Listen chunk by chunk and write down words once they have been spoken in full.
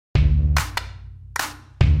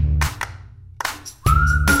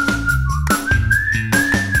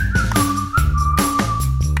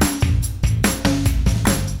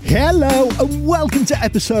Hello and welcome to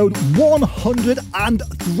episode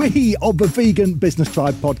 103 of the Vegan Business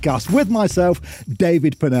Tribe podcast with myself,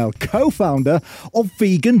 David Purnell, co-founder of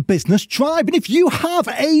Vegan Business Tribe. And if you have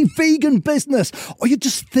a vegan business or you're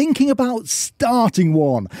just thinking about starting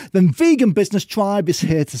one, then Vegan Business Tribe is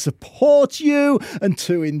here to support you and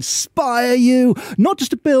to inspire you, not just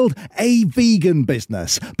to build a vegan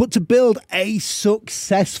business, but to build a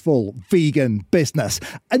successful vegan business.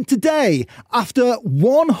 And today, after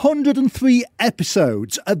 103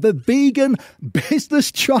 episodes of the Vegan Business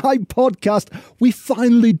Tribe podcast, we've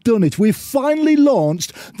finally done it. We've finally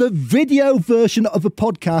launched the video version of the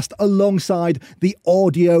podcast alongside the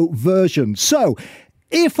audio version. So,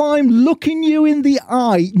 if I'm looking you in the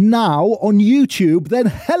eye now on YouTube, then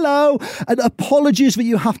hello, and apologies that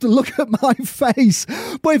you have to look at my face.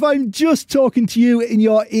 But if I'm just talking to you in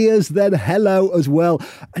your ears, then hello as well.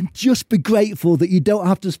 And just be grateful that you don't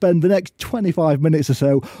have to spend the next 25 minutes or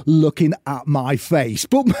so looking at my face.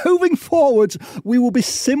 But moving forward, we will be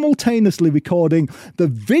simultaneously recording the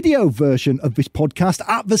video version of this podcast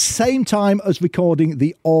at the same time as recording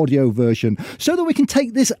the audio version, so that we can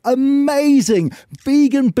take this amazing vegan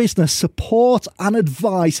business support and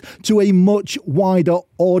advice to a much wider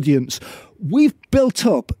audience. We've built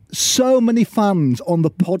up so many fans on the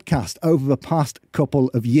podcast over the past couple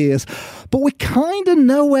of years, but we're kind of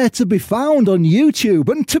nowhere to be found on YouTube.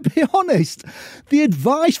 And to be honest, the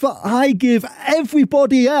advice that I give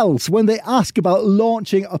everybody else when they ask about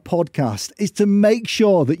launching a podcast is to make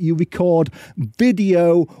sure that you record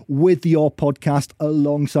video with your podcast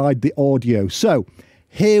alongside the audio. So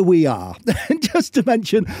here we are. And just to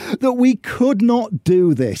mention that we could not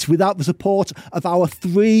do this without the support of our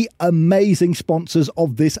three amazing sponsors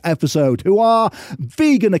of this episode, who are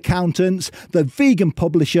Vegan Accountants, The Vegan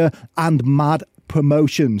Publisher, and Mad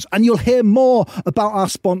Promotions. And you'll hear more about our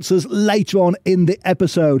sponsors later on in the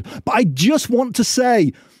episode. But I just want to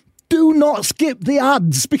say, do not skip the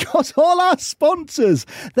ads, because all our sponsors,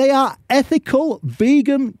 they are ethical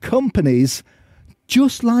vegan companies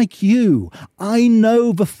just like you. I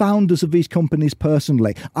know the founders of these companies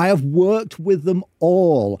personally. I have worked with them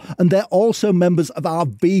all, and they're also members of our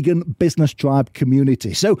Vegan Business Tribe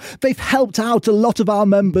community. So they've helped out a lot of our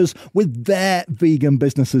members with their vegan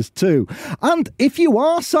businesses too. And if you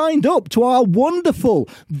are signed up to our wonderful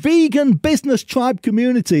Vegan Business Tribe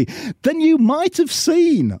community, then you might have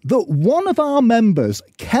seen that one of our members,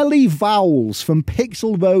 Kelly Vowles from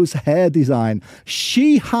Pixel Rose Hair Design,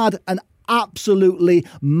 she had an absolutely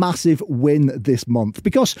massive win this month,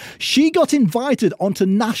 because she got invited onto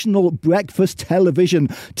national breakfast television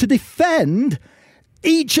to defend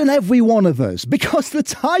each and every one of us, because the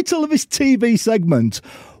title of this TV segment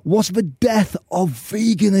was The Death of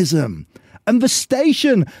Veganism. And the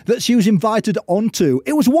station that she was invited onto,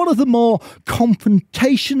 it was one of the more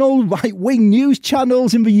confrontational right-wing news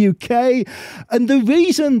channels in the UK. And the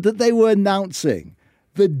reason that they were announcing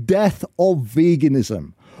the death of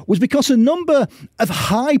veganism was because a number of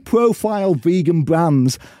high-profile vegan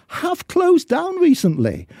brands have closed down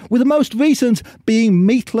recently, with the most recent being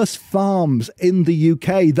Meatless Farms in the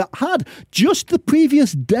UK, that had just the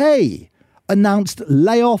previous day announced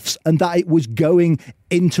layoffs and that it was going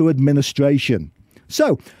into administration.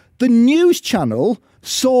 So the news channel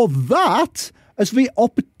saw that as the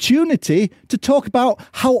opportunity to talk about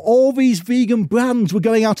how all these vegan brands were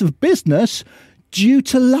going out of business due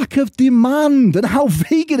to lack of demand, and how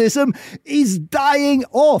veganism is dying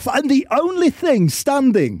off. And the only thing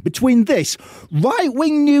standing between this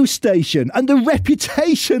right-wing news station and the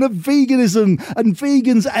reputation of veganism and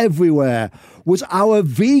vegans everywhere was our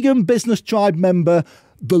Vegan Business Tribe member,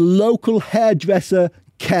 the local hairdresser,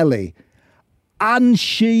 Kelly. And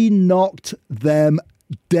she knocked them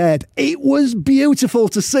dead. It was beautiful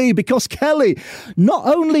to see, because Kelly, not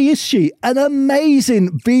only is she an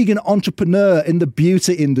amazing vegan entrepreneur in the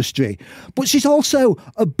beauty industry, but she's also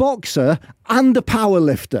a boxer and a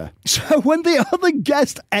powerlifter. So when the other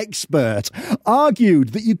guest expert argued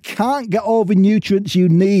that you can't get all the nutrients you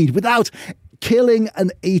need without killing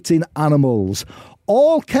and eating animals,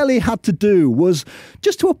 all Kelly had to do was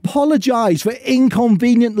just to apologise for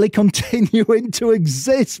inconveniently continuing to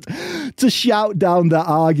exist to shout down that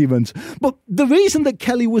argument. But the reason that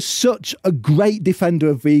Kelly was such a great defender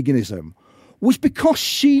of veganism was because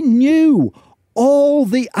she knew all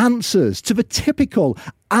the answers to the typical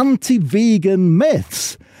anti-vegan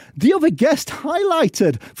myths. The other guest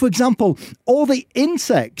highlighted, for example, all the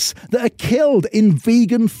insects that are killed in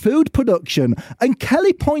vegan food production. And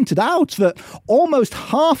Kelly pointed out that almost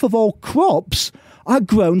half of all crops are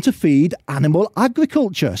grown to feed animal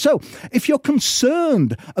agriculture. So if you're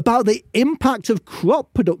concerned about the impact of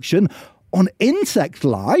crop production on insect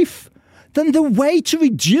life, then the way to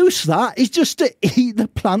reduce that is just to eat the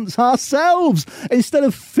plants ourselves instead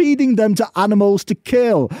of feeding them to animals to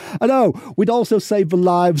kill. I know, we'd also save the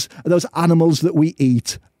lives of those animals that we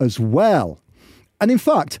eat as well. And in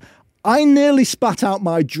fact, I nearly spat out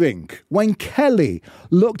my drink when Kelly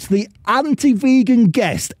looked the anti-vegan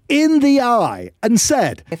guest in the eye and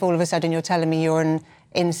said, "If all of a sudden you're telling me you're an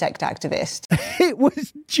insect activist." It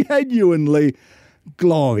was genuinely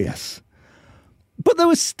glorious. But there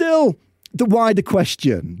was still the wider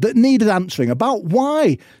question that needed answering about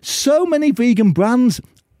why so many vegan brands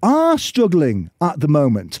are struggling at the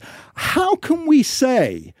moment. How can we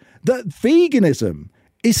say that veganism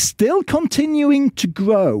is still continuing to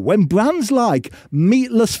grow when brands like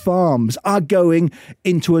Meatless Farms are going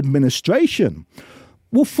into administration?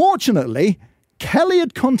 Well, fortunately, Kelly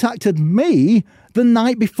had contacted me the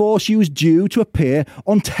night before she was due to appear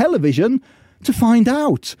on television to find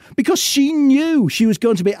out, because she knew she was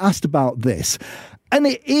going to be asked about this. And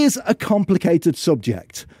it is a complicated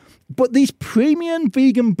subject. But these premium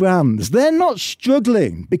vegan brands, they're not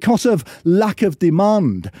struggling because of lack of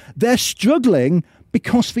demand. They're struggling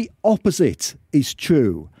because the opposite is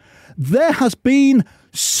true. There has been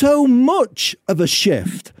so much of a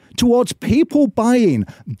shift towards people buying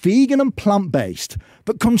vegan and plant-based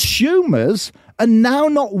that consumers are now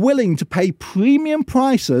not willing to pay premium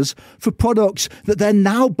prices for products that they're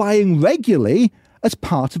now buying regularly as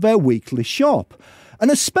part of their weekly shop. And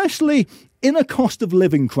especially in a cost of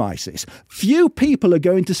living crisis, few people are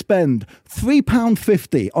going to spend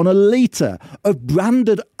 £3.50 on a litre of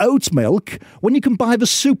branded oat milk when you can buy the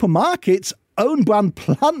supermarket's own brand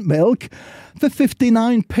plant milk for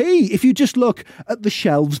 59p if you just look at the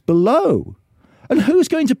shelves below. And who's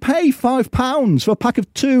going to pay £5 for a pack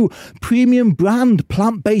of 2 premium brand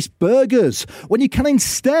plant-based burgers when you can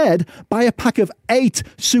instead buy a pack of 8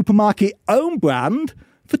 supermarket own brand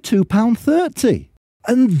for £2.30?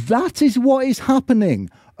 And that is what is happening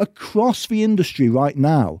across the industry right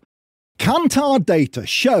now. Kantar data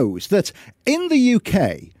shows that in the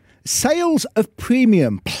UK, sales of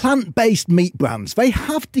premium plant-based meat brands, they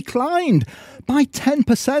have declined by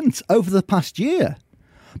 10% over the past year.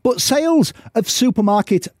 But sales of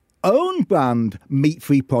supermarket own brand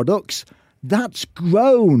meat-free products, that's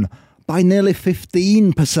grown by nearly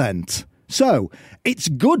 15%. So it's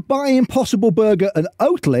goodbye Impossible Burger and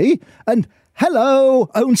Oatly, and hello,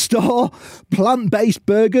 own store, plant-based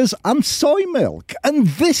burgers and soy milk. And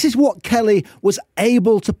this is what Kelly was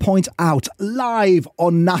able to point out live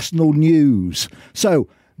on national news. So,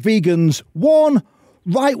 vegans 1,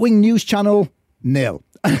 right-wing news channel 0.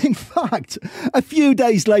 And in fact, a few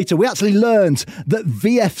days later, we actually learned that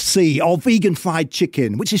VFC, or Vegan Fried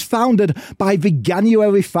Chicken, which is founded by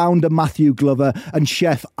Veganuary founder Matthew Glover and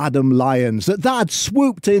chef Adam Lyons, that had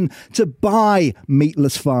swooped in to buy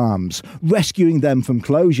Meatless Farms, rescuing them from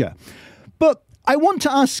closure. But I want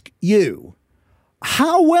to ask you,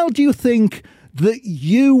 how well do you think that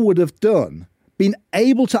you would have done being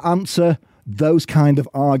able to answer those kind of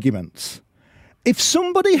arguments? If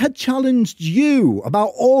somebody had challenged you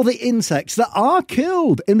about all the insects that are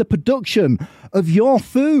killed in the production of your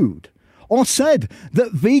food, or said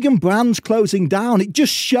that vegan brands closing down, it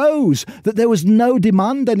just shows that there was no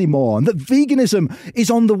demand anymore and that veganism is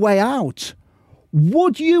on the way out,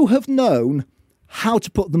 would you have known how to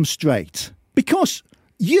put them straight? Because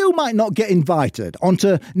you might not get invited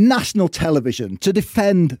onto national television to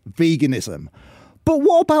defend veganism. But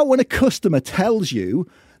what about when a customer tells you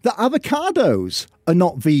that avocados are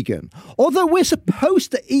not vegan, or that we're supposed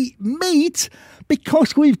to eat meat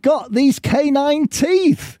because we've got these canine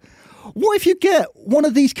teeth? What if you get one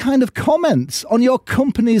of these kind of comments on your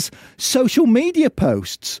company's social media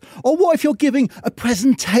posts? Or what if you're giving a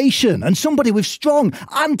presentation and somebody with strong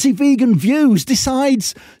anti-vegan views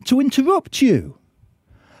decides to interrupt you?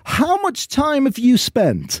 How much time have you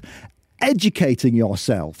spent educating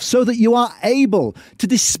yourself so that you are able to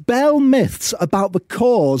dispel myths about the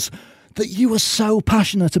cause that you are so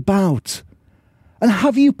passionate about? And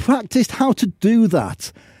have you practiced how to do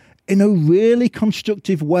that in a really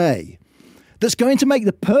constructive way that's going to make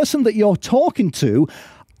the person that you're talking to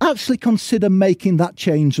actually consider making that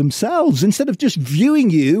change themselves instead of just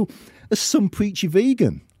viewing you as some preachy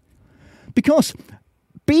vegan? Because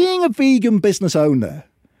being a vegan business owner,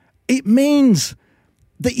 it means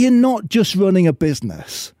that you're not just running a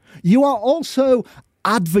business. You are also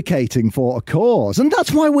advocating for a cause. And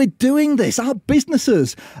that's why we're doing this. Our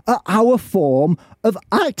businesses are our form of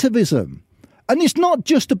activism. And it's not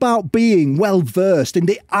just about being well-versed in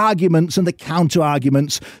the arguments and the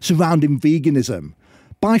counter-arguments surrounding veganism.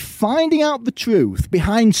 By finding out the truth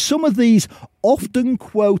behind some of these often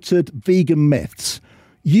quoted vegan myths,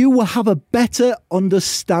 you will have a better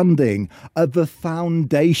understanding of the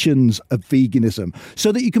foundations of veganism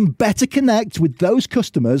so that you can better connect with those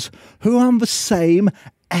customers who are on the same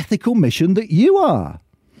ethical mission that you are.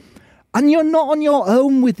 And you're not on your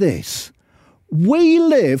own with this. We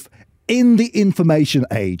live in the information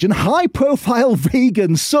age, and high-profile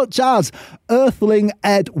vegans such as Earthling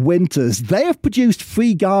Ed Winters, they have produced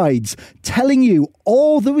free guides telling you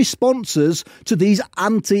all the responses to these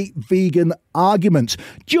anti-vegan arguments.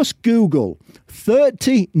 Just Google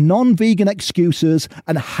 30 non-vegan excuses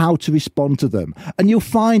and how to respond to them, and you'll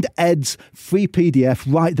find Ed's free PDF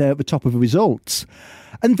right there at the top of the results.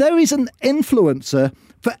 And there is an influencer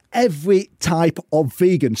for every type of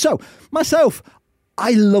vegan. So, myself,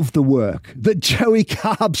 I love the work that Joey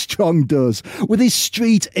Carbstrong does with his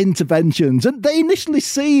street interventions, and they initially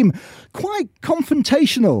seem quite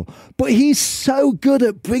confrontational, but he's so good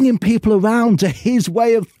at bringing people around to his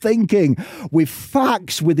way of thinking with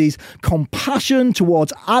facts, with his compassion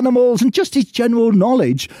towards animals, and just his general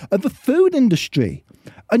knowledge of the food industry.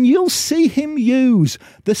 And you'll see him use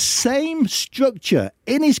the same structure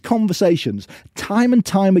in his conversations time and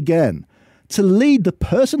time again to lead the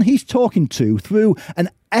person he's talking to through an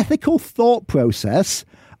ethical thought process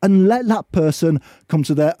and let that person come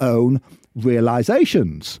to their own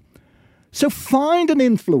realizations. So find an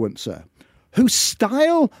influencer whose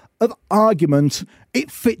style of argument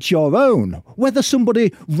it fits your own, whether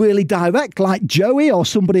somebody really direct like Joey or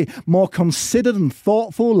somebody more considered and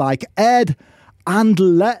thoughtful like Ed, and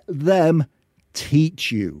let them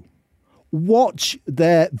teach you. Watch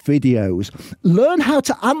their videos. Learn how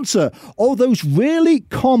to answer all those really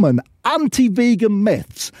common anti-vegan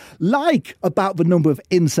myths, like about the number of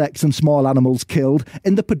insects and small animals killed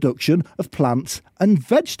in the production of plants and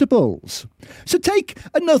vegetables. So take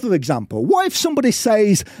another example. What if somebody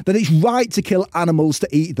says that it's right to kill animals to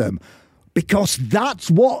eat them? Because that's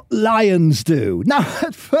what lions do. Now,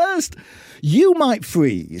 at first, you might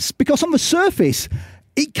freeze, because on the surface,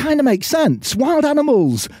 it kind of makes sense. Wild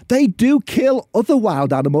animals, they do kill other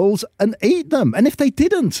wild animals and eat them. And if they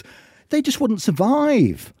didn't, they just wouldn't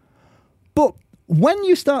survive. But when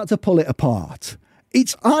you start to pull it apart,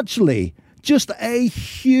 it's actually just a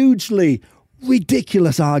hugely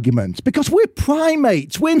ridiculous argument, because we're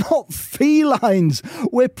primates. We're not felines.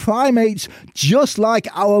 We're primates just like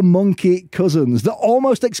our monkey cousins that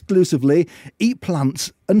almost exclusively eat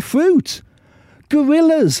plants and fruit.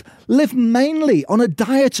 Gorillas live mainly on a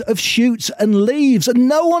diet of shoots and leaves, and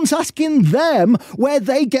no one's asking them where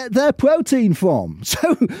they get their protein from.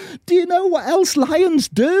 So, do you know what else lions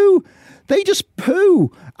do? They just poo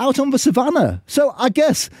out on the savannah. So I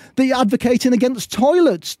guess they're advocating against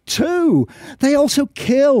toilets too. They also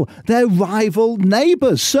kill their rival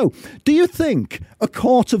neighbours. So do you think a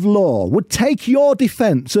court of law would take your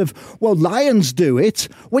defence of, well, lions do it,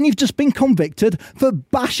 when you've just been convicted for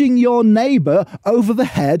bashing your neighbour over the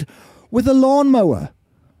head with a lawnmower?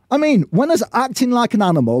 I mean, when has acting like an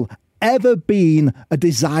animal ever been a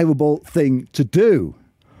desirable thing to do?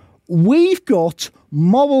 We've got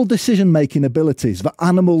moral decision-making abilities that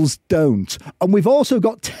animals don't. And we've also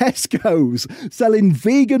got Tesco's selling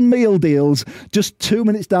vegan meal deals just 2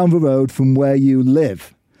 minutes down the road from where you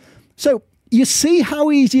live. So you see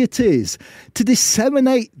how easy it is to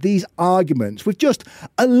disseminate these arguments with just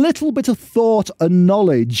a little bit of thought and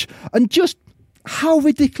knowledge, and just how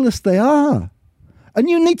ridiculous they are. And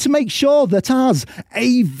you need to make sure that as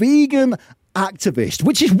a vegan activist,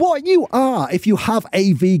 which is what you are if you have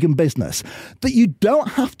a vegan business, that you don't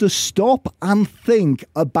have to stop and think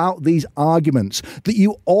about these arguments, that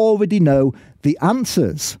you already know the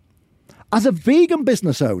answers. As a vegan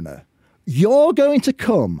business owner, you're going to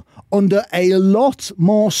come under a lot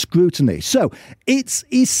more scrutiny. So it's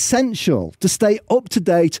essential to stay up to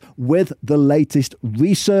date with the latest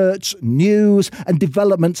research, news, and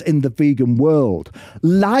developments in the vegan world,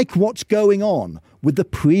 like what's going on with the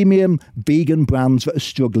premium vegan brands that are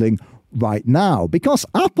struggling right now, because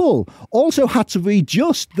Apple also had to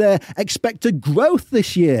readjust their expected growth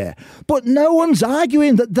this year. But no one's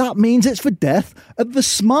arguing that that means it's the death of the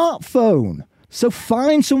smartphone. So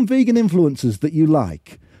find some vegan influencers that you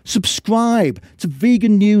like. Subscribe to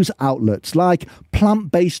vegan news outlets like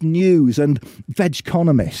Plant-Based News and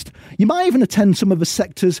Vegconomist. You might even attend some of the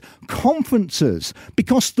sector's conferences,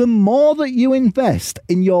 because the more that you invest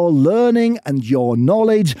in your learning and your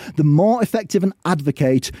knowledge, the more effective an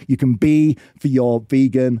advocate you can be for your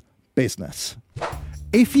vegan business.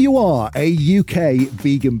 If you are a UK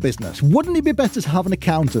vegan business, wouldn't it be better to have an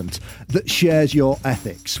accountant that shares your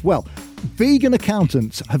ethics? Well, Vegan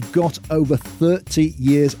Accountants have got over 30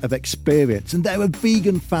 years of experience and they're a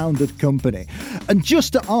vegan-founded company. And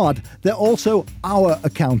just to add, they're also our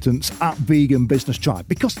accountants at Vegan Business Tribe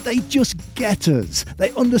because they just get us.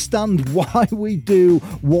 They understand why we do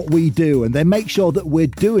what we do and they make sure that we're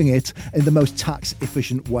doing it in the most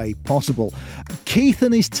tax-efficient way possible. Keith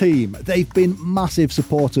and his team, they've been massive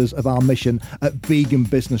supporters of our mission at Vegan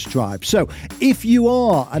Business Tribe. So if you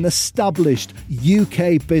are an established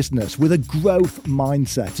UK business with a growth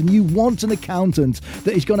mindset and you want an accountant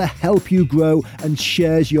that is going to help you grow and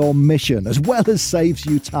shares your mission as well as saves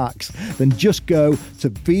you tax, then just go to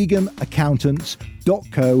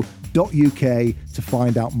veganaccountants.co.uk to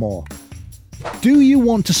find out more. Do you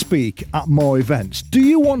want to speak at more events? Do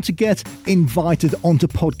you want to get invited onto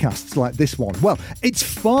podcasts like this one? Well, it's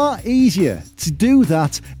far easier to do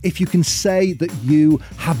that if you can say that you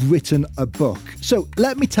have written a book. So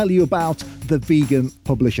let me tell you about The Vegan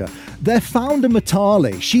Publisher. Their founder,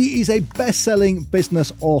 Mitali, she is a best-selling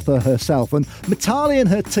business author herself. And Mitali and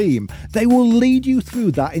her team, they will lead you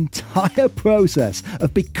through that entire process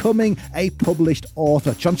of becoming a published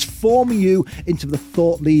author, transforming you into the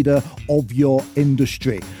thought leader of your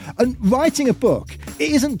industry. And writing a book,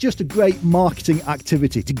 it isn't just a great marketing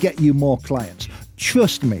activity to get you more clients.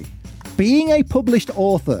 Trust me, being a published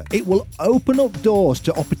author, it will open up doors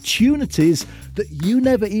to opportunities that you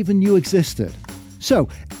never even knew existed. So,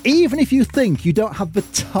 even if you think you don't have the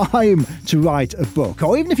time to write a book,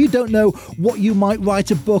 or even if you don't know what you might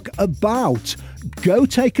write a book about, go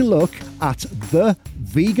take a look at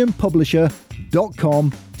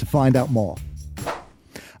theveganpublisher.com to find out more.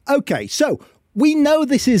 Okay, so we know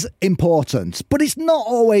this is important, but it's not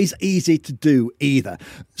always easy to do either.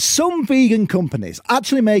 Some vegan companies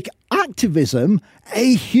actually make activism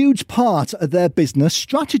a huge part of their business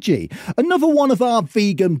strategy. Another one of our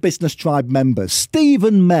Vegan Business Tribe members,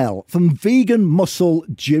 Stephen Mell from Vegan Muscle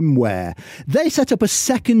Gymwear, they set up a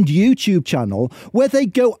second YouTube channel where they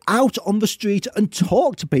go out on the street and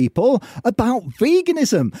talk to people about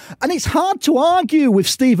veganism. And it's hard to argue with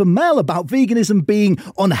Stephen Mell about veganism being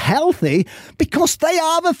unhealthy because they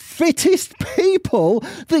are the fittest people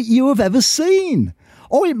that you have ever seen.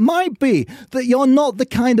 Or it might be that you're not the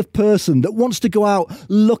kind of person that wants to go out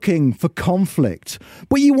looking for conflict,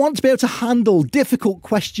 but you want to be able to handle difficult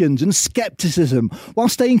questions and skepticism while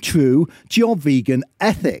staying true to your vegan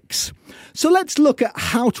ethics. So let's look at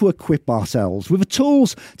how to equip ourselves with the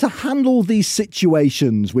tools to handle these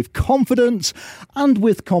situations with confidence and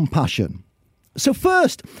with compassion. So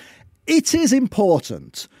first, it is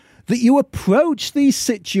important that you approach these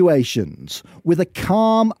situations with a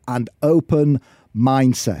calm and open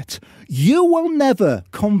mindset. You will never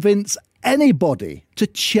convince anybody to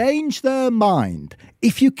change their mind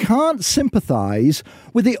if you can't sympathise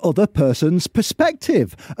with the other person's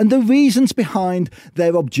perspective and the reasons behind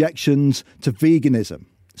their objections to veganism.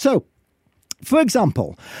 So, for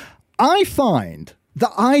example, I find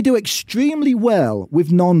that I do extremely well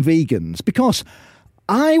with non-vegans because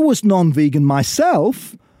I was non-vegan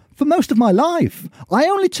myself for most of my life. I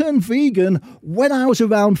only turned vegan when I was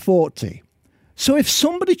around 40. So if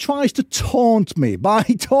somebody tries to taunt me by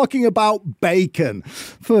talking about bacon,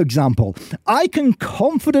 for example, I can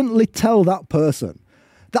confidently tell that person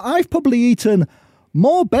that I've probably eaten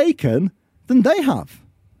more bacon than they have.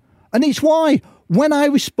 And it's why when I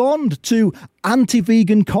respond to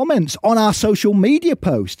anti-vegan comments on our social media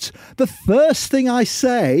posts, the first thing I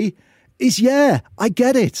say is, yeah, I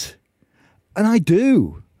get it. And I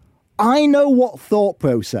do. I know what thought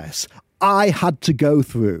process I had to go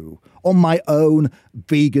through on my own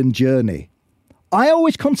vegan journey. I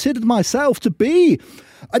always considered myself to be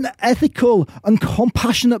an ethical and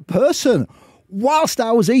compassionate person whilst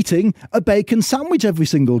I was eating a bacon sandwich every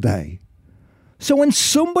single day. So when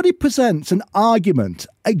somebody presents an argument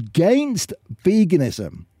against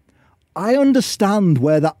veganism, I understand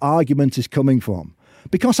where that argument is coming from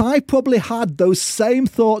because I probably had those same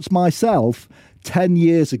thoughts myself 10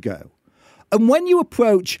 years ago. And when you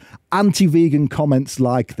approach anti-vegan comments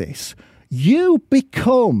like this, you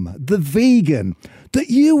become the vegan that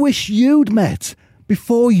you wish you'd met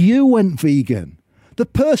before you went vegan. The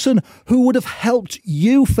person who would have helped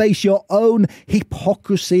you face your own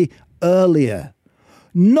hypocrisy earlier.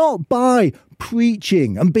 Not by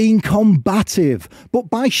preaching and being combative, but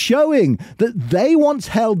by showing that they once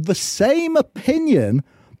held the same opinion,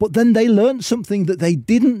 but then they learned something that they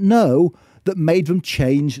didn't know that made them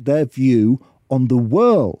change their view on the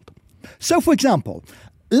world. So, for example,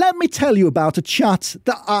 Let me tell you about a chat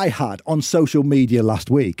that I had on social media last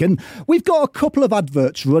week. And we've got a couple of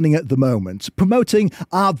adverts running at the moment promoting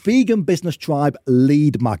our Vegan Business Tribe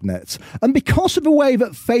lead magnets. And because of the way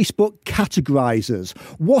that Facebook categorises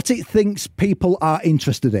what it thinks people are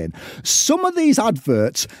interested in, some of these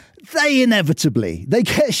adverts, they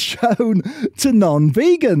get shown to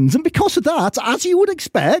non-vegans. And because of that, as you would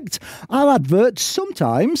expect, our adverts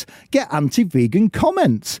sometimes get anti-vegan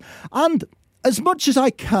comments. And as much as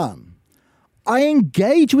I can, I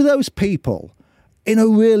engage with those people in a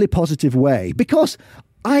really positive way because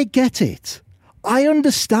I get it. I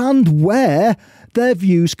understand where their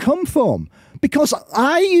views come from because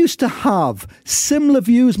I used to have similar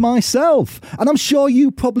views myself. And I'm sure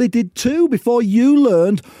you probably did too before you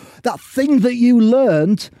learned that thing that you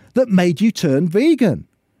learned that made you turn vegan.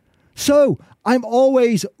 So I'm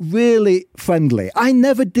always really friendly. I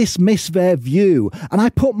never dismiss their view. And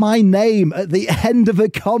I put my name at the end of a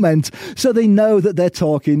comment so they know that they're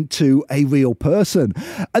talking to a real person.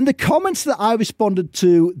 And the comments that I responded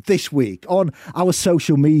to this week on our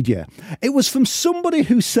social media, it was from somebody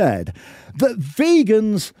who said that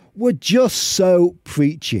vegans were just so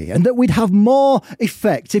preachy and that we'd have more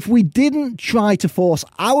effect if we didn't try to force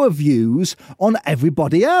our views on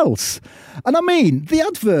everybody else. And I mean, the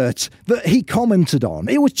advert that he commented on,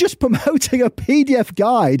 it was just promoting a PDF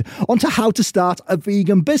guide onto how to start a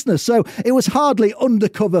vegan business. So it was hardly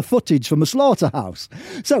undercover footage from a slaughterhouse.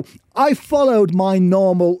 So I followed my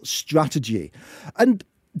normal strategy. And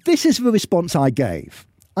this is the response I gave.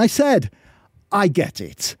 I said, I get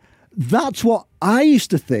it. That's what I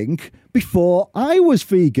used to think before I was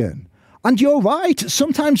vegan. And you're right,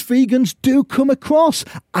 sometimes vegans do come across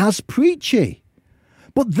as preachy.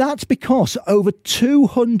 But that's because over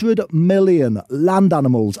 200 million land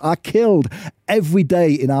animals are killed every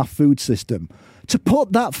day in our food system. To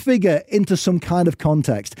put that figure into some kind of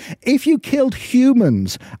context, if you killed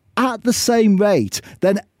humans at the same rate,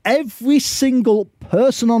 then every single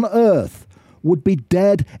person on Earth would be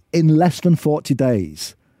dead in less than 40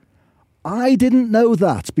 days. I didn't know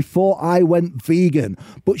that before I went vegan,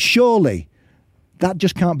 but surely that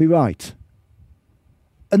just can't be right.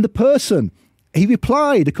 And the person, he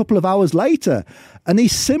replied a couple of hours later, and he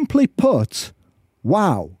simply put,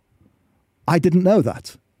 wow, I didn't know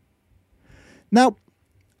that. Now,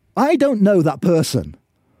 I don't know that person.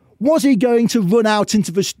 Was he going to run out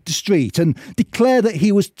into the street and declare that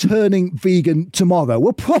he was turning vegan tomorrow?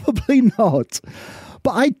 Well, probably not.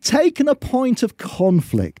 But I'd taken a point of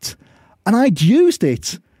conflict and I'd used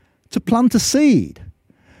it to plant a seed.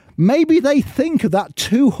 Maybe they think of that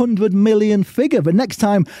 200 million figure the next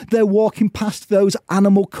time they're walking past those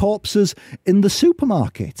animal corpses in the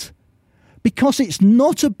supermarket. Because it's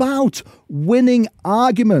not about winning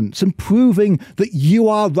arguments and proving that you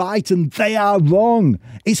are right and they are wrong.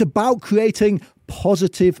 It's about creating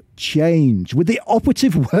positive change, with the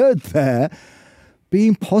operative word there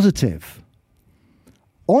being positive.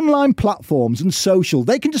 Online platforms and social,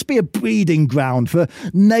 they can just be a breeding ground for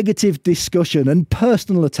negative discussion and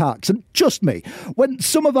personal attacks. And trust me, when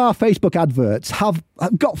some of our Facebook adverts have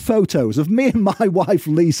got photos of me and my wife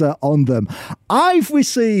Lisa on them, I've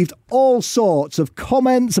received all sorts of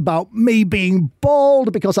comments about me being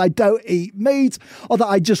bald because I don't eat meat, or that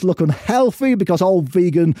I just look unhealthy because all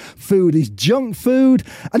vegan food is junk food.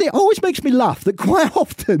 And it always makes me laugh that quite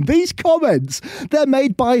often these comments, they're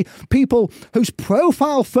made by people whose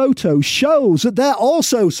profile photo shows that they're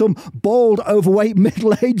also some bald, overweight,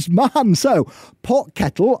 middle-aged man. So, pot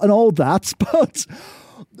kettle and all that. But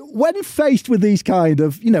when faced with these kind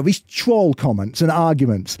of, these troll comments and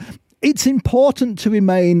arguments, it's important to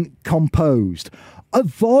remain composed.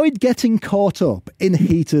 Avoid getting caught up in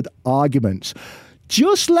heated arguments.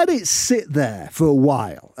 Just let it sit there for a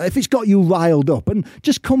while if it's got you riled up, and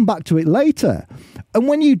just come back to it later. And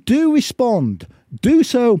when you do respond, do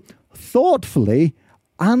so thoughtfully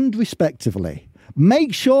and respectfully.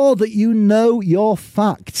 Make sure that you know your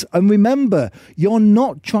facts. And remember, you're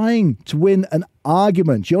not trying to win an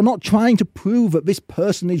argument. You're not trying to prove that this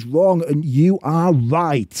person is wrong and you are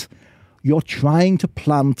right. You're trying to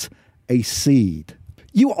plant a seed.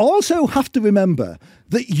 You also have to remember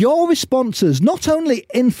that your responses not only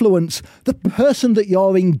influence the person that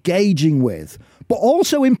you're engaging with, but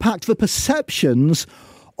also impact the perceptions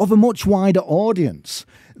of a much wider audience.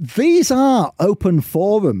 These are open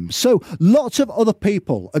forums, so lots of other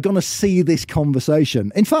people are going to see this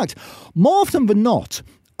conversation. In fact, more often than not,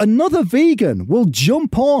 another vegan will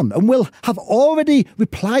jump on and will have already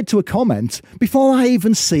replied to a comment before I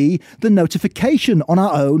even see the notification on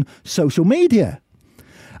our own social media.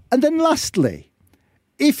 And then lastly,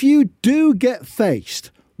 if you do get faced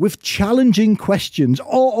with challenging questions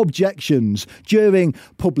or objections during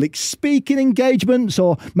public speaking engagements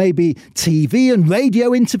or maybe TV and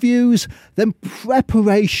radio interviews, then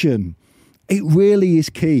preparation, it really is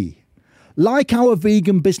key. Like our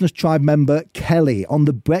Vegan Business Tribe member Kelly on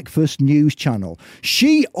the Breakfast News channel,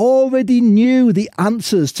 she already knew the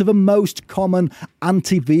answers to the most common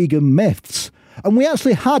anti-vegan myths. And we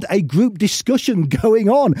actually had a group discussion going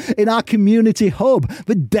on in our community hub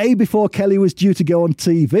the day before Kelly was due to go on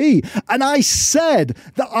TV. And I said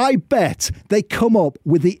that I bet they come up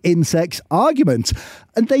with the insects argument.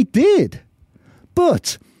 And they did.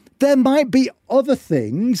 But there might be other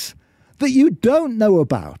things that you don't know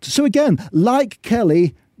about. So again, like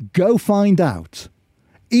Kelly, go find out.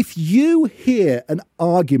 If you hear an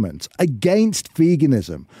argument against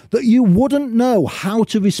veganism that you wouldn't know how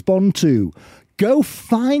to respond to, go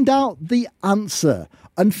find out the answer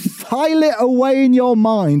and file it away in your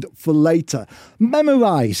mind for later.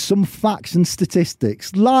 Memorize some facts and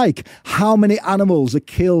statistics, like how many animals are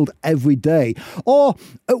killed every day, or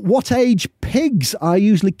at what age pigs are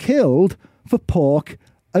usually killed for pork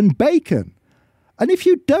and bacon. And if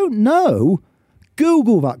you don't know,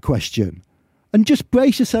 Google that question and just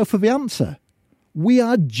brace yourself for the answer. We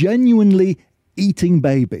are genuinely eating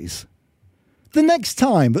babies. The next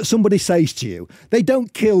time that somebody says to you, they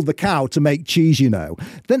don't kill the cow to make cheese, you know,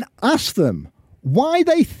 then ask them why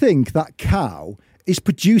they think that cow is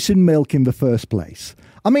producing milk in the first place.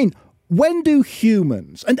 I mean, when do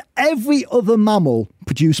humans and every other mammal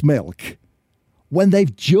produce milk? When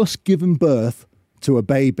they've just given birth to a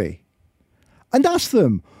baby. And ask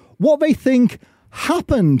them what they think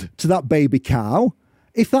happened to that baby cow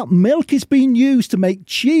if that milk is being used to make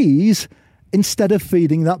cheese instead of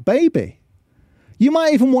feeding that baby. You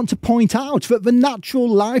might even want to point out that the natural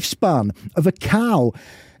lifespan of a cow,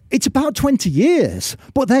 it's about 20 years,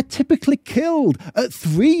 but they're typically killed at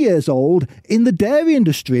 3 years old in the dairy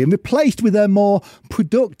industry and replaced with their more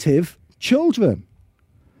productive children.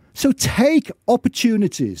 So take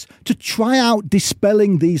opportunities to try out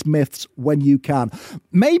dispelling these myths when you can.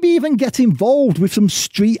 Maybe even get involved with some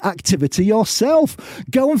street activity yourself.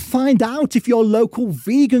 Go and find out if your local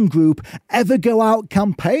vegan group ever go out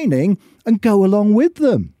campaigning and go along with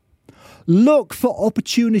them. Look for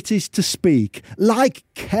opportunities to speak, like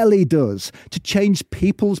Kelly does, to change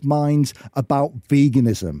people's minds about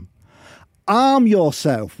veganism. Arm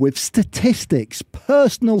yourself with statistics,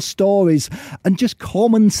 personal stories, and just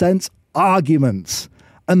common sense arguments.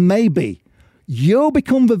 And maybe you'll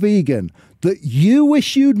become the vegan that you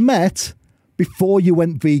wish you'd met before you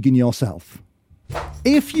went vegan yourself.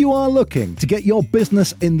 If you are looking to get your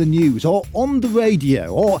business in the news or on the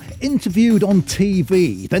radio or interviewed on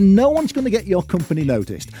TV, then no one's going to get your company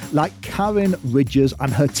noticed like Karen Ridgers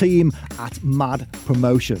and her team at Mad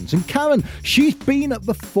Promotions. And Karen, she's been at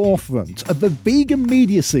the forefront of the vegan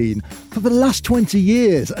media scene for the last 20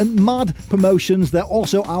 years. And Mad Promotions, they're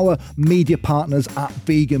also our media partners at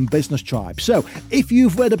Vegan Business Tribe. So if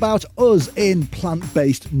you've read about us in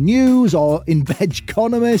Plant-Based News or in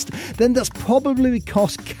Vegconomist, then that's probably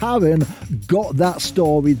because Karen got that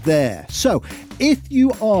story there. So if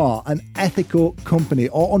you are an ethical company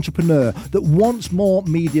or entrepreneur that wants more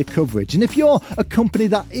media coverage, and if you're a company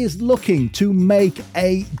that is looking to make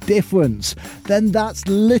a difference, then that's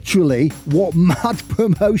literally what Mad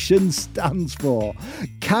Promotions stands for.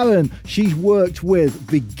 Karen, she's worked with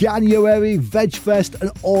Veganuary, VegFest, and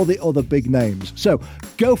all the other big names. So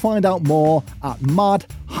go find out more at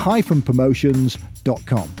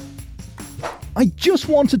mad-promotions.com. I just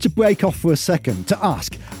wanted to break off for a second to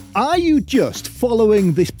ask, are you just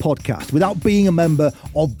following this podcast without being a member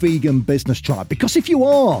of Vegan Business Tribe? Because if you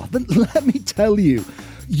are, then let me tell you,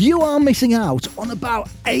 you are missing out on about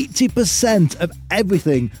 80% of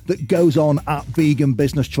everything that goes on at Vegan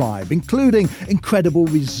Business Tribe, including incredible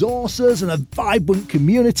resources and a vibrant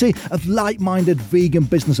community of like-minded vegan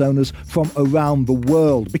business owners from around the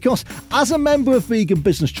world. Because as a member of Vegan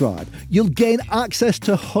Business Tribe, you'll gain access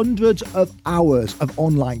to hundreds of hours of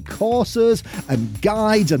online courses and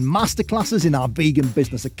guides and masterclasses in our Vegan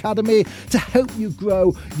Business Academy to help you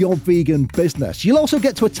grow your vegan business. You'll also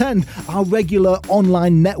get to attend our regular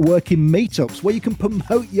online networking meetups where you can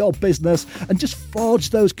promote your business and just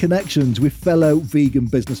forge those connections with fellow vegan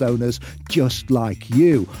business owners just like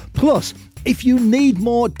you. Plus, if you need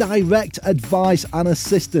more direct advice and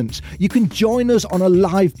assistance, you can join us on a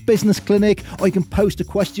live business clinic, or you can post a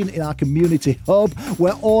question in our community hub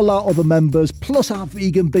where all our other members, plus our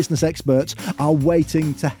vegan business experts, are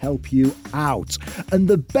waiting to help you out. And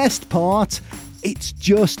the best part, It's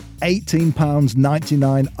just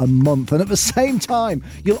 £18.99 a month. And at the same time,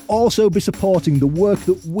 you'll also be supporting the work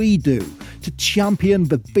that we do to champion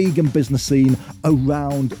the vegan business scene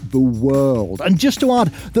around the world. And just to add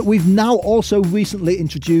that we've now also recently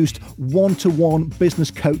introduced one-to-one business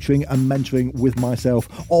coaching and mentoring with myself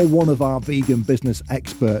or one of our vegan business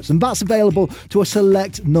experts. And that's available to a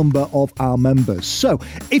select number of our members. So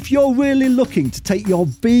if you're really looking to take your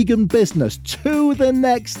vegan business to the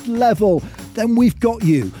next level, then we've got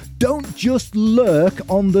you. Don't just lurk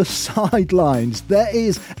on the sidelines. There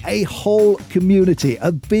is a whole community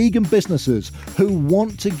of vegan businesses who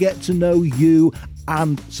want to get to know you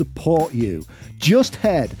and support you. Just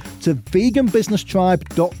head to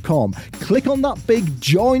veganbusinesstribe.com, click on that big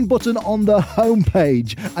join button on the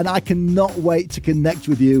homepage, and I cannot wait to connect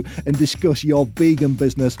with you and discuss your vegan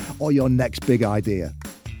business or your next big idea.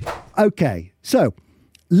 Okay, so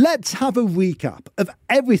let's have a recap of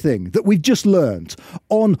everything that we've just learned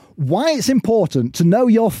on why it's important to know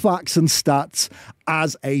your facts and stats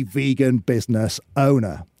as a vegan business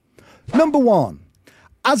owner. Number one,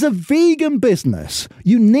 as a vegan business,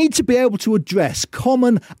 you need to be able to address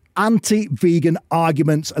common anti-vegan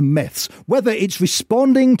arguments and myths, whether it's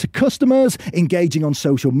responding to customers, engaging on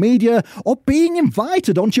social media, or being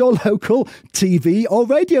invited onto your local TV or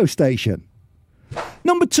radio station.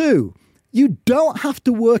 Number two, you don't have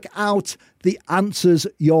to work out the answers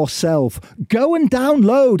yourself. Go and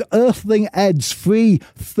download Earthling Ed's free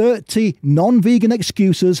 30 non-vegan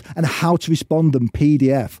excuses and how to respond them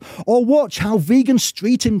PDF. Or watch how vegan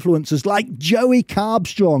street influencers like Joey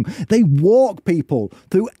Carbstrong, they walk people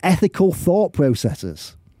through ethical thought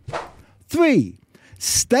processes. 3.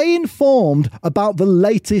 Stay informed about the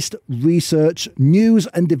latest research, news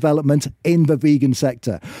and development in the vegan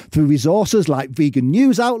sector through resources like vegan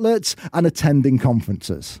news outlets and attending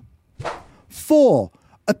conferences. 4.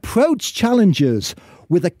 Approach challenges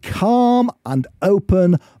with a calm and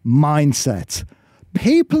open mindset.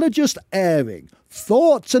 People are just airing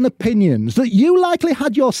thoughts and opinions that you likely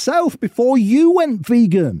had yourself before you went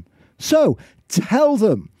vegan. So tell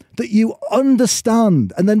them that you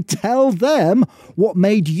understand, and then tell them what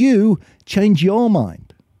made you change your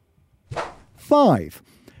mind. 5.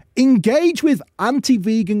 Engage with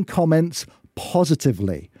anti-vegan comments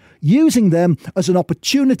positively, using them as an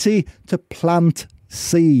opportunity to plant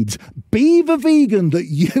seeds. Be the vegan that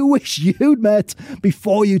you wish you'd met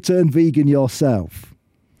before you turned vegan yourself.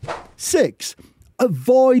 6.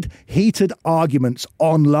 Avoid heated arguments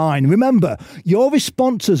online. Remember, your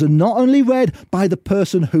responses are not only read by the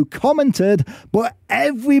person who commented, but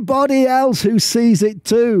everybody else who sees it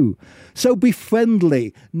too. So be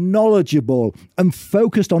friendly, knowledgeable, and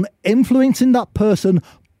focused on influencing that person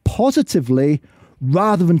positively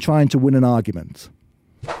rather than trying to win an argument.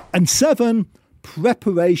 And 7,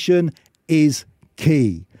 preparation is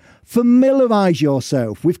key. Familiarise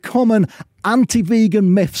yourself with common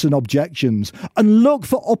anti-vegan myths and objections and look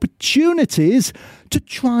for opportunities to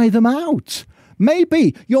try them out.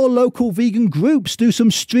 Maybe your local vegan groups do some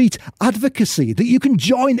street advocacy that you can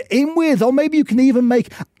join in with, or maybe you can even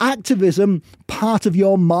make activism part of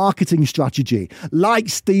your marketing strategy, like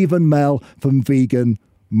Stephen Mell from Vegan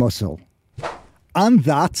Muscle. And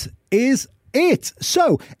that is it.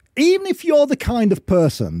 So, even if you're the kind of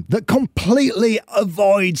person that completely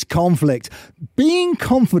avoids conflict, being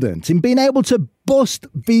confident in being able to bust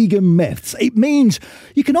vegan myths, it means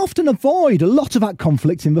you can often avoid a lot of that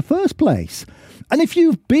conflict in the first place. And if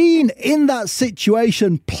you've been in that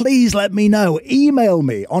situation, please let me know. Email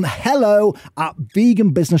me on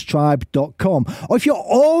hello@veganbusinesstribe.com. Or if you're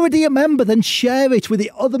already a member, then share it with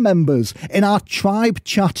the other members in our Tribe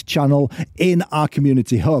Chat channel in our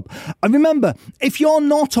community hub. And remember, if you're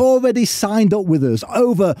not already signed up with us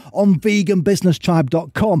over on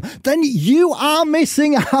veganbusinesstribe.com, then you are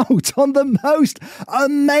missing out on the most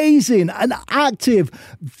amazing and active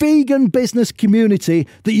vegan business community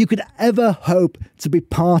that you could ever hope to be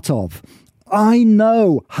part of. I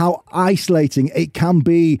know how isolating it can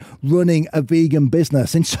be running a vegan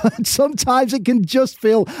business, and sometimes it can just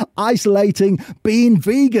feel isolating being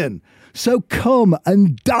vegan. So come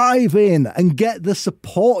and dive in and get the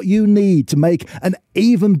support you need to make an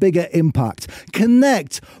even bigger impact.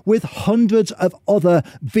 Connect with hundreds of other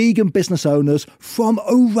vegan business owners from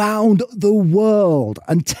around the world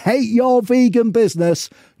and take your vegan business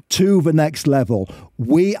to the next level.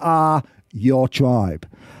 We are your tribe.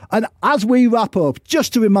 And as we wrap up,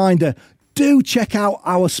 just a reminder, do check out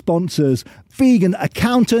our sponsors, Vegan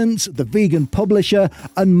Accountants, The Vegan Publisher,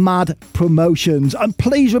 and Mad Promotions. And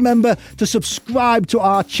please remember to subscribe to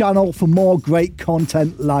our channel for more great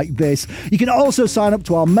content like this. You can also sign up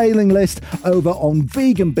to our mailing list over on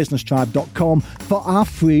veganbusinesstribe.com for our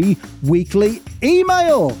free weekly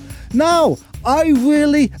email. Now, I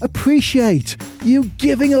really appreciate you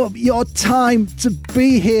giving up your time to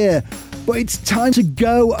be here. But it's time to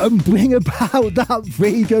go and bring about that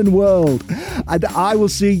vegan world. And I will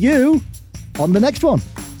see you on the next one.